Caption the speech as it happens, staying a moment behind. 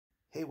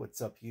Hey,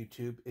 what's up,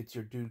 YouTube? It's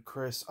your dude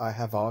Chris. I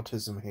have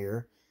autism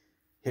here,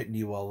 hitting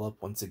you all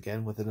up once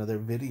again with another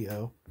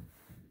video.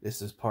 This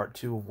is part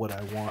 2 of what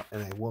I want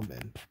in a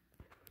woman.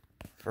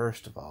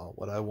 First of all,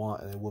 what I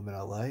want in a woman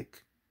I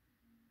like,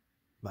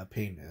 my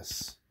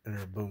penis and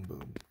her boom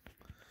boom.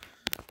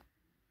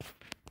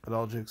 But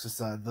all jokes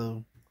aside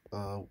though,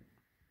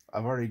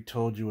 I've already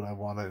told you what I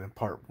wanted in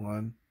part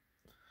 1.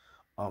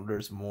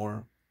 There's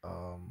more.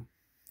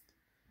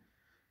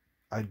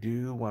 I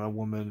do want a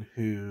woman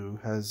who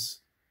has,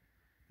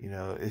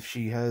 if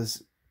she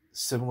has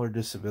similar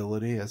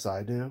disability as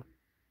I do,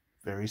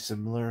 very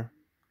similar,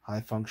 high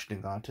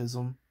functioning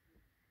autism,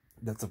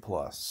 that's a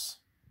plus.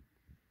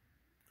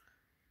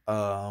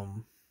 I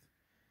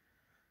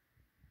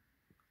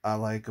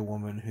like a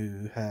woman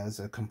who has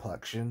a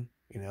complexion,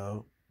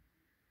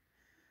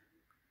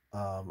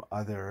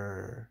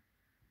 either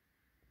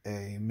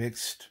a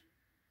mixed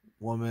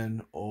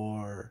woman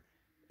or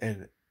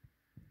an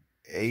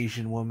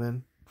Asian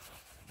woman.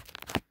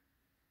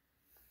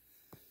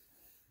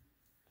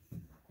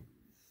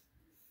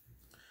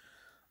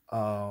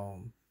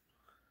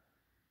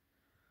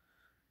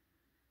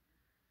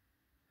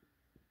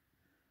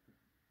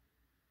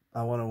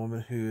 I want a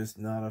woman who is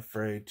not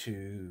afraid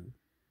to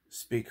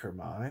speak her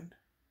mind.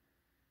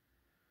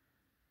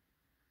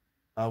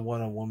 I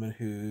want a woman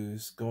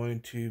who's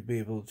going to be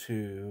able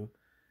to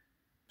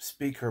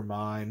speak her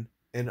mind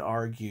and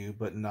argue,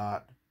 but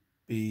not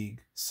be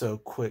so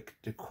quick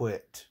to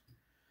quit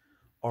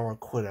or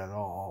quit at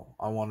all.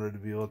 I want her to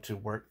be able to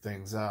work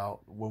things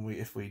out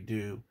if we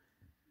do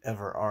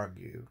ever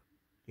argue,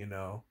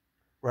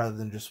 rather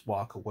than just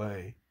walk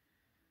away.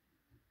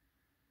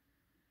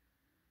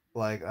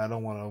 Like, I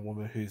don't want a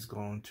woman who's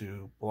going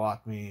to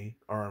block me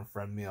or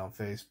unfriend me on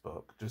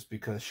Facebook just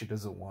because she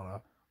doesn't want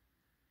to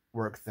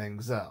work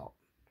things out.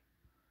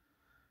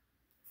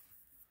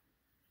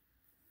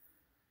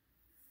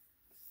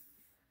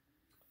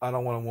 I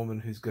don't want a woman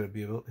who's going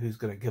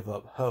to give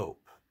up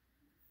hope.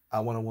 I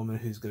want a woman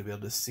who's going to be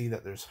able to see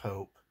that there's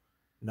hope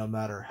no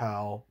matter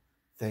how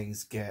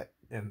things get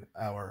in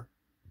our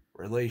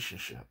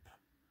relationship.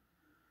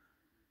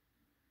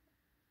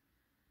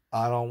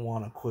 I don't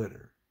want a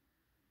quitter,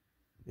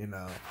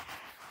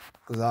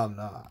 because I'm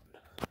not.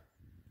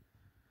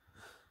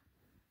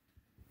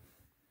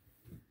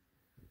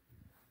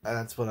 And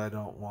that's what I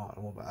don't want.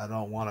 I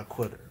don't want a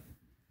quitter.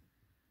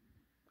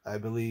 I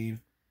believe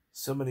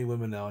so many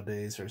women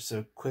nowadays are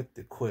so quick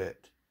to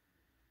quit,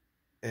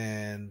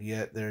 and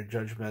yet they're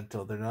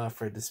judgmental. They're not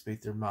afraid to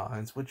speak their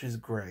minds, which is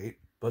great.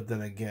 But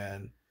then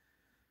again,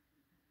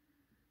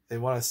 they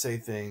want to say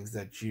things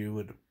that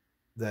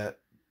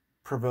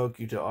provoke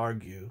you to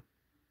argue,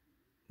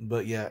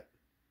 but yet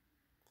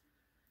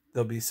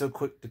they'll be so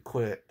quick to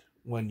quit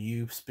when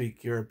you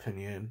speak your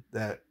opinion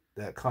that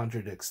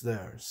contradicts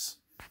theirs.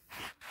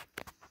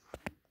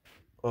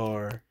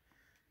 Or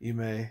you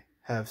may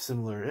have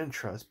similar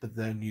interests, but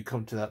then you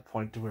come to that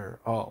point to where,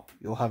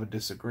 you'll have a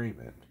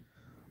disagreement.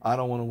 I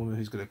don't want a woman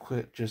who's going to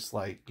quit, just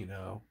like,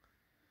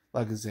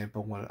 like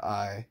example, when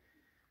I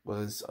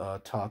was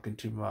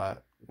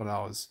when I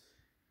was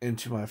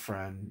into my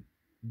friend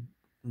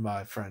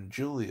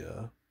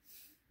Julia,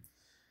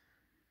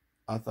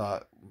 I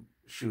thought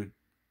she would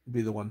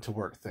be the one to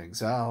work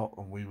things out,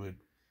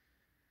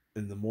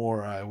 and the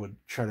more I would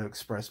try to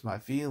express my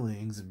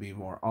feelings and be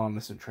more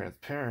honest and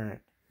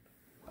transparent,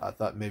 I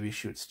thought maybe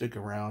she would stick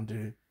around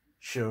to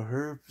show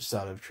her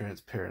side of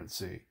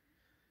transparency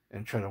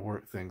and try to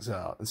work things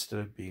out instead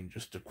of being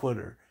just a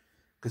quitter.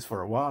 Because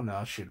for a while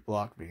now, she'd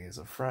blocked me as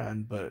a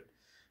friend, but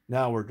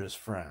now we're just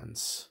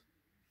friends.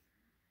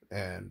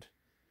 And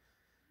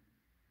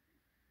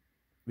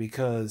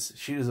because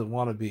she doesn't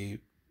want to be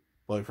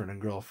boyfriend and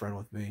girlfriend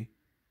with me,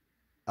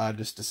 I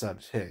just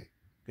decided, hey,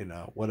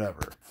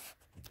 whatever.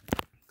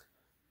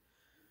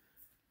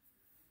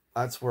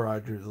 That's where I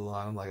drew the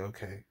line. I'm like,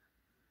 okay,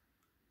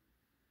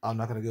 I'm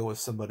not going to go with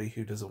somebody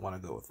who doesn't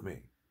want to go with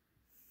me.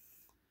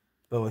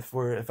 But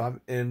if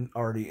I'm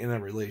already in a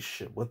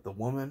relationship with the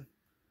woman,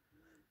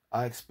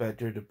 I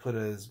expect her to put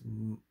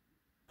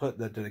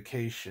the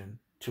dedication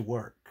to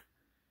work,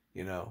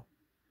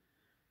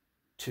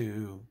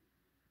 to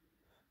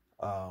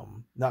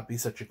not be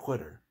such a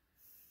quitter.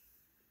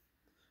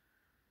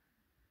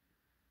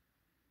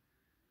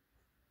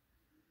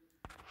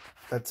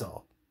 That's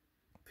all.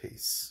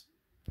 Peace.